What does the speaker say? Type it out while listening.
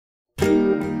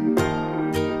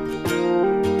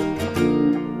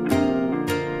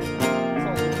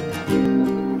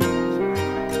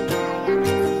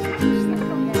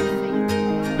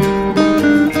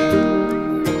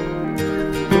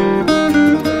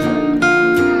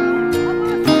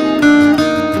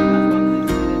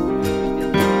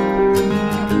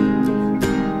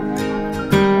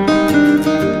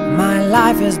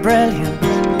brilliant.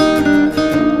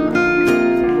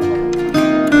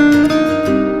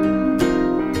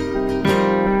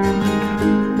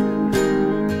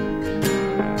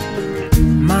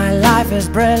 My life is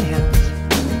brilliant.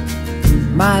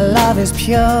 My love is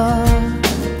pure.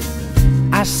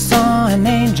 I saw an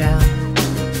angel,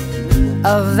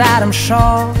 of that I'm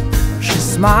sure. She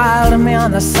smiled at me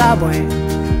on the subway.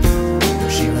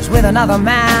 She was with another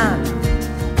man,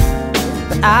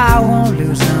 but I won't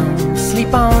lose no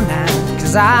sleep on that,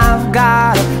 'cause I've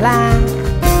got a plan.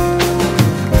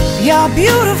 You're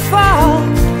beautiful.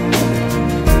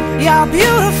 You're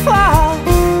beautiful.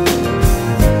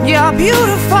 You're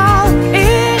beautiful,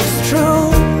 it's true.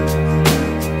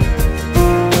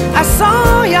 I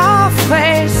saw your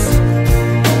face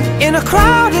in a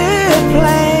crowded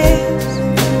place,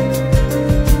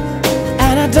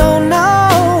 and I don't know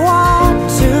what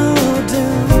to do,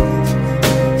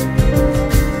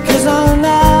 'cause I'll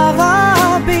never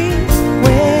be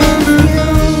with you.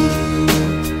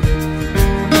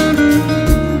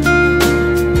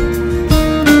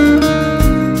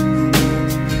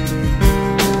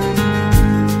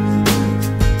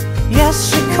 Yes,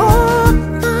 she caught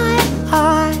my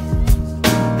eye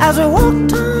as we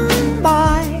walked on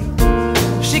by.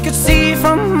 She could see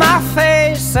from my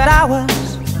face that I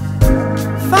was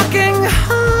fucking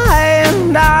high,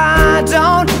 and I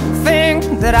don't think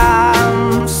that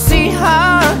I'll see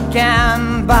her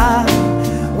again, but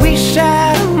we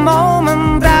shared a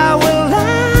moment that will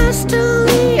last till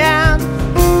the end.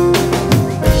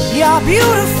 You're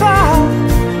beautiful.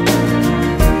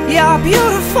 You're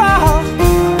beautiful.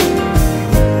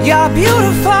 You're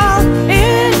beautiful,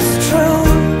 it's true.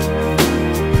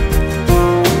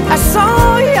 I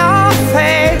saw your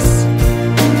face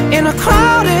in a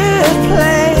crowded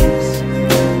place,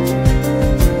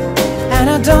 and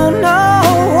I don't know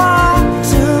what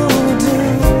to do,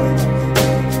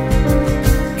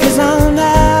 'cause I'll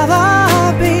never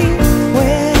be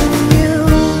with you.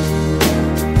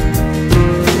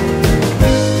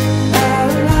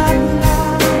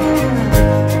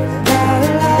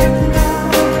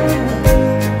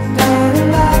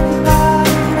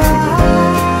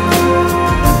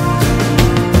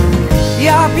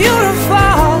 You're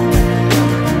beautiful.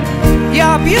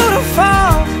 You're beautiful.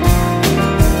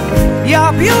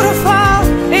 You're beautiful,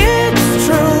 it's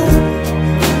true.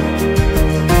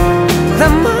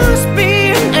 There must be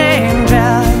an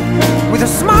angel with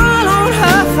a smile on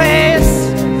her face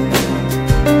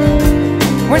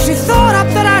when she thought up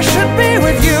that I should be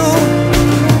with you.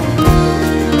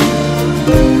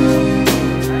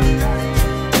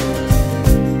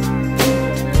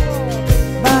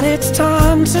 But it's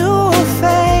time to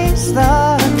face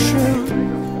the truth.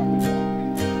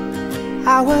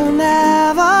 I will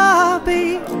never be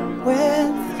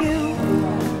with you.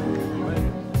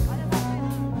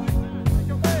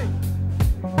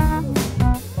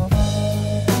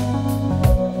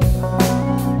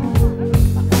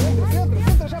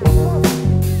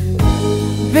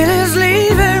 Billy's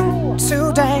leaving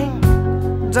today.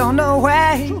 Don't know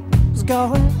where he's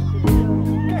going.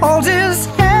 Holds his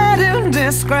head in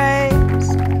disgrace.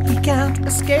 He can't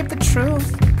escape the truth.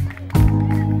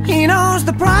 He knows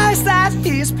the price that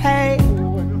he's paid.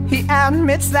 He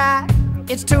admits that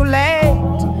it's too late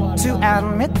to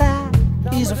admit that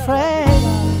he's afraid.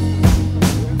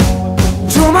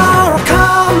 Tomorrow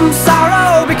comes,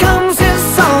 sorrow becomes his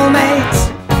soulmate.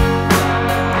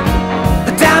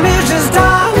 The damage is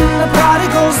done, the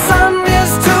prodigal son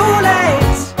is too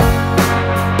late.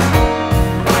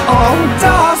 Oh,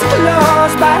 doors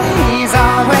closed, but he's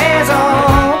always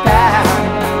open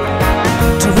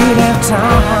to relive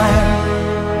time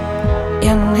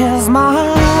in his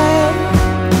mind.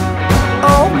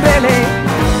 Oh, Billy.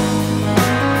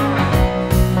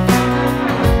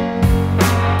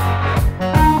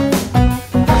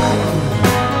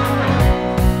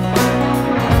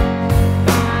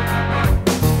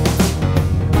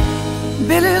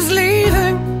 Billy's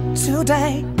leaving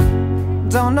today.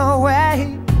 Don't know where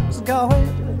he's going.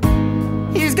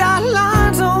 He's got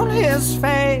lines on his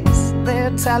face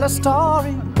that tell a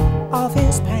story of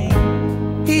his pain.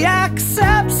 He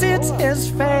accepts it's his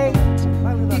fate.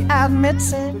 He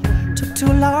admits it took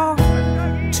too long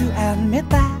to admit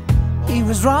that he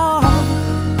was wrong.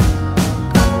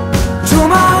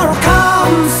 Tomorrow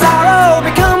comes, sorrow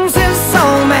becomes his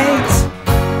soulmate.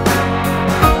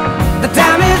 The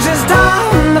damage is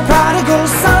done, the prodigal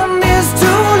son is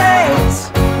too late.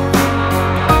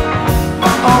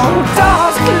 Oh,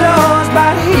 doors closed,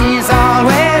 but he's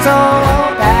always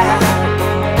open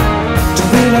to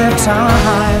relive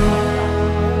time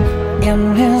in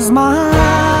his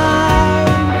mind.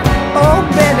 Oh,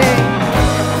 Billy.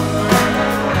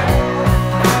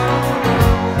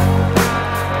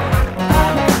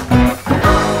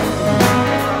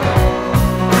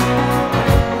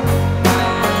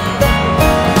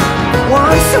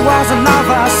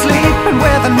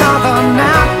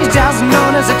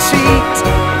 cheat.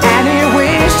 And he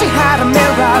wished he had a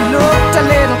mirror, looked a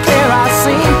little clearer,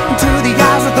 seen into the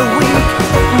eyes of the weak.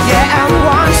 Yeah, and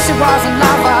once he was a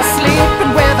lover,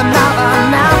 sleeping with another.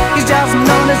 Now he's just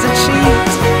known as a cheat.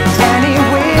 And he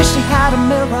wished he had a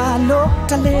mirror,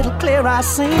 looked a little clearer,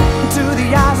 seen into the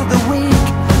eyes of the weak.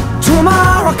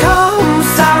 Tomorrow comes,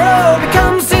 sorrow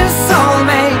becomes his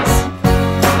soulmate.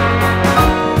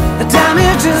 The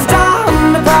damage is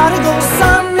done, the prodigal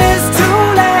son is too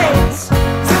late.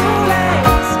 Too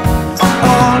late.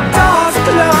 All doors are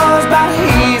closed, but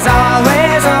he's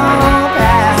always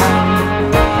open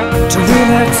to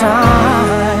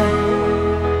return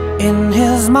in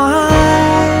his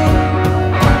mind.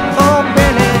 Oh,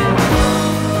 Billy.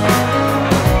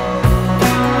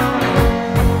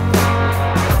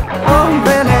 Oh,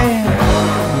 Billy.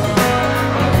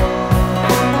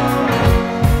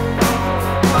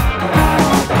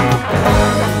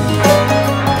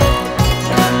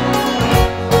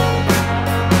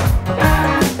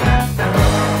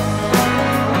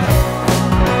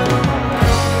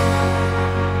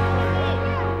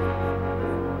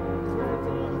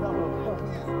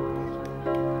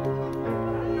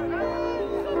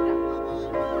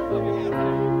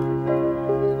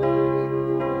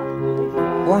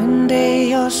 One day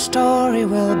your story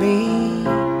will be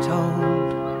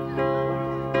told.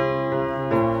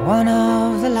 One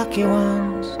of the lucky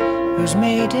ones who's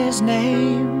made his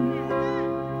name.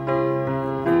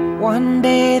 One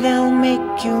day they'll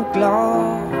make you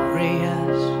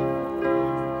glorious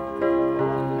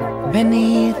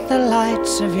beneath the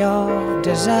lights of your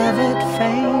deserved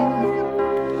fame.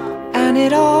 And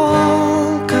it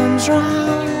all comes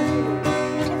round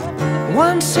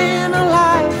once in a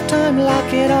lifetime,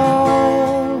 like it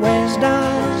always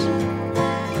does.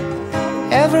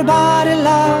 Everybody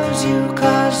loves you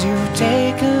 'cause you've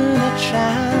taken a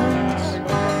chance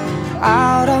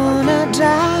out on a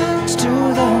dance to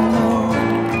the moon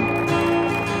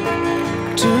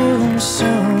too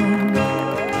soon.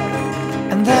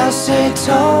 And they'll say,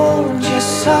 told you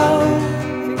so.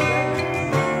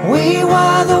 We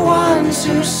were the ones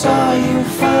who saw you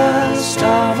first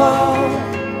of all.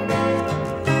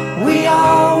 We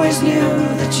always knew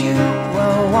that you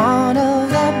were one of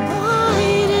the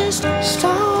brightest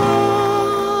stars.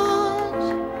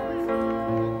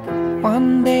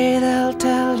 One day they'll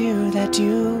tell you that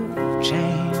you've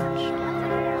changed,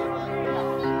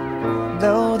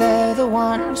 though they're the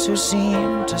ones who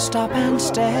seem to stop and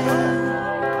stare.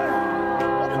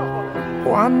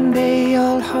 One day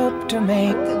you'll hope to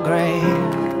make the grave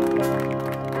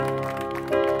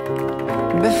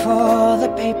before the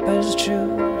papers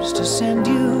choose to send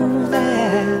you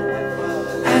there.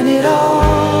 And it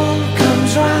all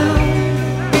comes round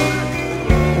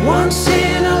once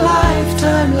in a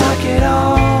lifetime, like it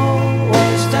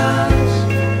always does.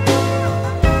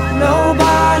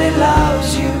 Nobody loves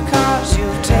you 'cause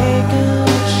you've taken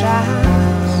a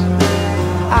chance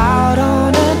out on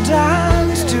a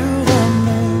dance to the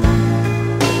moon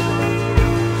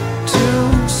too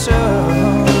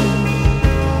soon.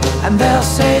 And they'll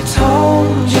say,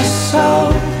 told you so.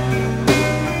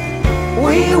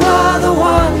 We were the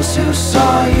ones who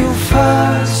saw you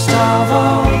first of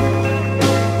all.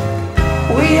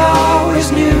 We always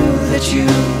knew that you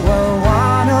were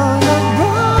one of the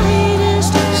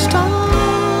brightest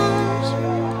stars.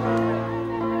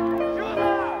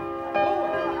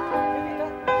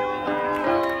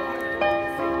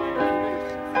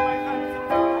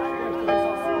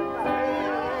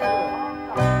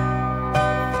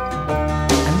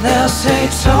 They'll say,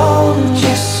 told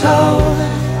you so.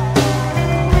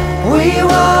 We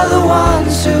were the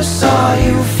ones who saw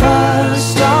you first.